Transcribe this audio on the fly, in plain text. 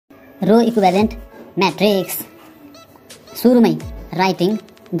रो equivalent matrix सुरुमै writing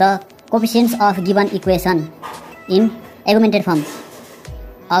the कोफिसिएन्ट्स of given equation in एगुमेन्टेड form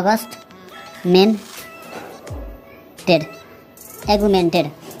एगुमेन्टेड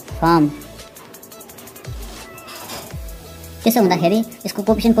form. त्यसो हुँदाखेरि यसको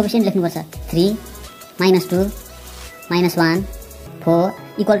कोफिसिएन्ट लेख्नुपर्छ 3 -2 -1 4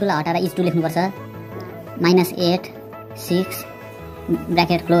 इक्वल टुलाई हटाएर इज टू लेख्नुपर्छ -8 6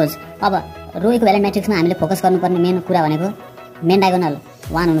 ब्र्याकेट क्लोज। अब रो इक्विभ्यालेन्ट म्याट्रिक्समा हामीले फोकस गर्नुपर्ने मेन कुरा भनेको मेन डायगोनल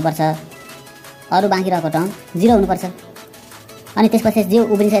 1 हुनुपर्छ, अरू बाँकी रहेको टर्म 0 हुनुपर्छ। अनि त्यसपछि जे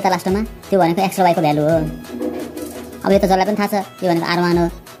उब्रिन्छ यता लास्टमा त्यो भनेको एक्स र वाईको भ्यालु हो। अब यो त जसलाई पनि थाहा छ, यो भनेको R1 हो,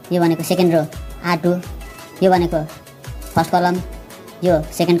 यो भनेको सेकेन्ड रो R2, यो भनेको फर्स्ट कलम, यो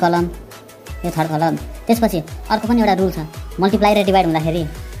सेकेन्ड कलम, यो थर्ड कलम। त्यसपछि अर्को पनि एउटा रुल छ, मल्टिप्लाई र डिभाइड हुँदाखेरि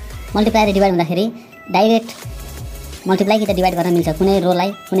डाइरेक्ट मल्टिप्लाई कि त डिभाइड गर्न मिल्छ कुनै रोलाई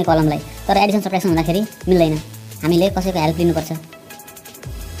कुनै कलमलाई, तर एडिसन सब्ट्र्याक्सन हुँदाखेरि मिल्दैन। हामीले कसैको हेल्प लिनुपर्छ।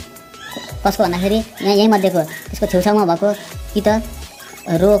 कसको भन्दाखेरि यही मध्येको त्यसको छेउछाउमा भएको कि त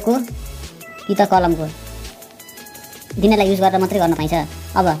रोको कि त कलमको दिनेलाई युज गरेर मात्रै गर्न पाइन्छ।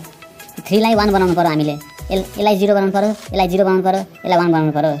 अब 3 लाई 1 बनाउनु पर्यो, हामीले यसलाई 0 बनाउनु पर्यो, यसलाई 0 बनाउनु पर्यो, यसलाई 1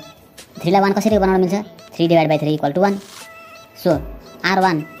 बनाउनु पर्यो। 3 लाई 1 कसरी बनाउन मिल्छ? 3 / 3 = 1। So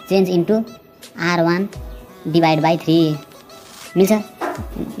R1 change into R1 / 3 मिल्छ।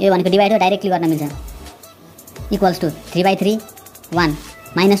 यो भनेको डिभाइड हो, डाइरेक्टली गर्न मिल्छ। Equals to 3/3 1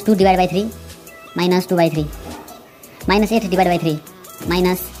 -2 / 3 -2/3 -8 / 3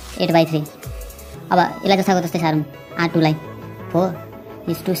 -8/3। अब यसलाई जस्ताको जस्तै सारौँ। R2 लाई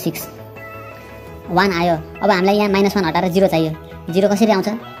 4:6 1 आयो। अब हामीलाई यहाँ -1 हटाएर 0 चाहियो। 0 कसरी आउँछ?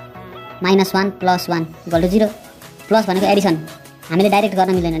 -1 + 1 = 0। प्लस भनेको एडिसन, हामीले डाइरेक्ट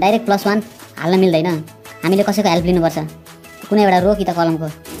गर्न मिल्दैन, डाइरेक्ट +1 हाल्न मिल्दैन। हामीले कसैको हेल्प लिनुपर्छ, कुनै एउटा रो कि त कलमको।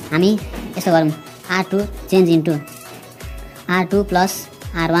 हामी यसो गरौँ, R2 change into R2 +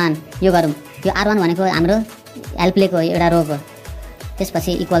 R1 यो गरौँ। यो R1 भनेको हाम्रो हेल्प लिएको एउटा रोको।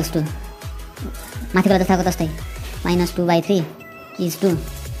 त्यसपछि इक्वल्स टु माथिबाट जस्ताको जस्तै -2/3 इज टु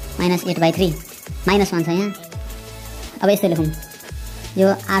 -8/3 -1 छ यहाँ। अब यस्तै लेखौँ, यो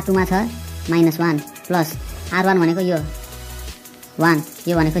R2 मा छ -1 प्लस R1 भनेको यो 1,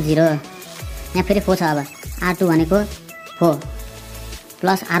 यो भनेको 0, यहाँ फेरि 4 छ। अब R2 भनेको 4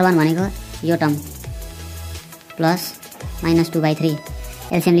 प्लस R1 भनेको यो टर्म प्लस -2/3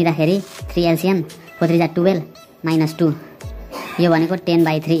 एलसिएम लिँदाखेरि 3 एलसिएम 4 3 = 12 -2 यो भनेको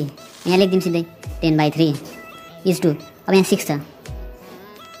 10/3 यहाँ लेखिदिउँ सिधै 10/3 इज टु। अब यहाँ 6 छ,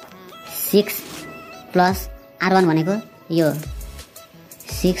 6 प्लस R1 भनेको यो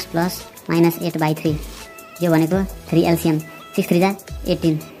 6 प्लस -8/3 यो भनेको 3 एलसिएम 6 3 =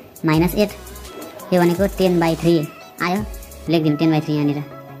 18 -8 यो भनेको 10/3 आयो। लेखिदिउँ 10/3 यहाँनिर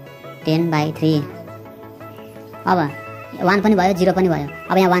 10/3। अब 1 पनि भयो 0 पनि भयो।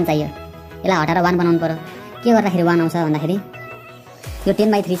 अब यहाँ 1 चाहियो, यसलाई हटाएर 1 बनाउनु पर्यो। के गर्दाखेरि 1 आउँछ भन्दाखेरि यो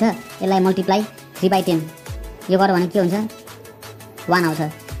 10/3 छ, यसलाई मल्टिप्लाई 3/10 यो गर्यो भने के हुन्छ? 1 आउँछ।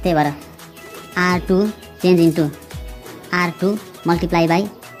 त्यही भएर R2 change into R2 multiply by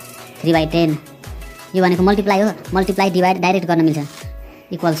 3/10 यो भनेको मल्टिप्लाई हो, मल्टिप्लाई डिभाइड डाइरेक्ट गर्न मिल्छ।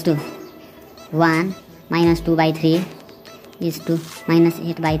 Equals to 1 -2/3 is to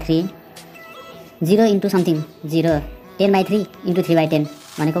 -8/3 0 into something 0 10/3 into 3/10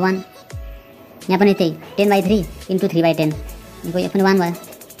 भनेको 1। यहाँ पनि त्यही 10/3 इन्टु 3/10 यो पनि 1 भयो।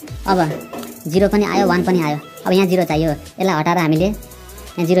 अब 0 पनि आयो 1 पनि आयो। अब यहाँ 0 चाहियो, यसलाई हटाएर हामीले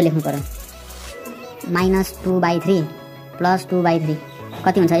यहाँ 0 लेख्नु पर्यो। -2/3 + 2/3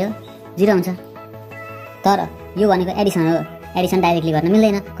 कति हुन्छ? यो 0 हुन्छ। तर यो भनेको एडिसन हो, एडिसन डाइरेक्टली गर्न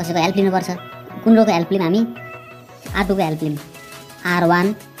मिल्दैन, कसैको हेल्प लिनुपर्छ। कुन रोको हेल्प लिऊँ हामी? R2 को हेल्प लिऊँ। R1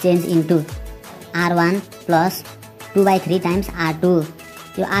 change into R1 plus 2/3 times R2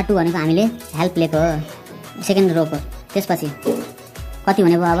 यो R2 भनेको हामीले हेल्प लिएको हो सेकेन्ड रोको। त्यसपछि कति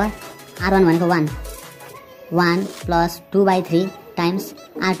हुने भयो? अब R1 भनेको 1 प्लस 2/3 टाइम्स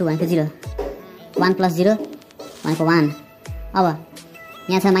R2 भनेको 0 1 प्लस 0 भनेको 1। अब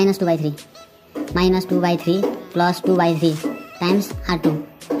यहाँ छ -2/3 प्लस 2/3 टाइम्स R2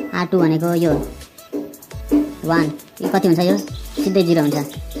 भनेको यो 1 यो कति हुन्छ? यो सिधै 0 हुन्छ।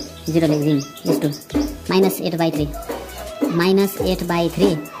 0 लेखिदिउँ यस्तो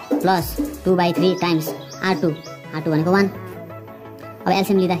 -8/3 प्लस 2/3 टाइम्स R2 भनेको 1। अब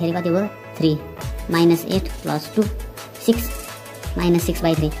एलसिएम लिँदाखेरि कति भयो? 3 -8 प्लस 2 6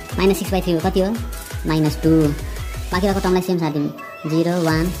 -6/3 -6/3 कति हो? -2। बाँकी रहेको टर्मलाई सेम साथ दिउँ 0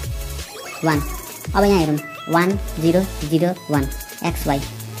 1 1। अब यहाँ हेरौँ 1 0 0 1 XY।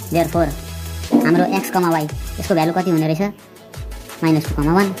 देयरफोर हाम्रो x, y यसको भ्यालु कति हुने रहेछ?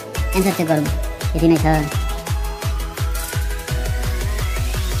 -2, 1। एन्सर चेक गरौँ। यति नै छ।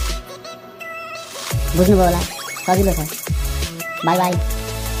 बुझ्नुभयो होला, सजिलो छ। By by.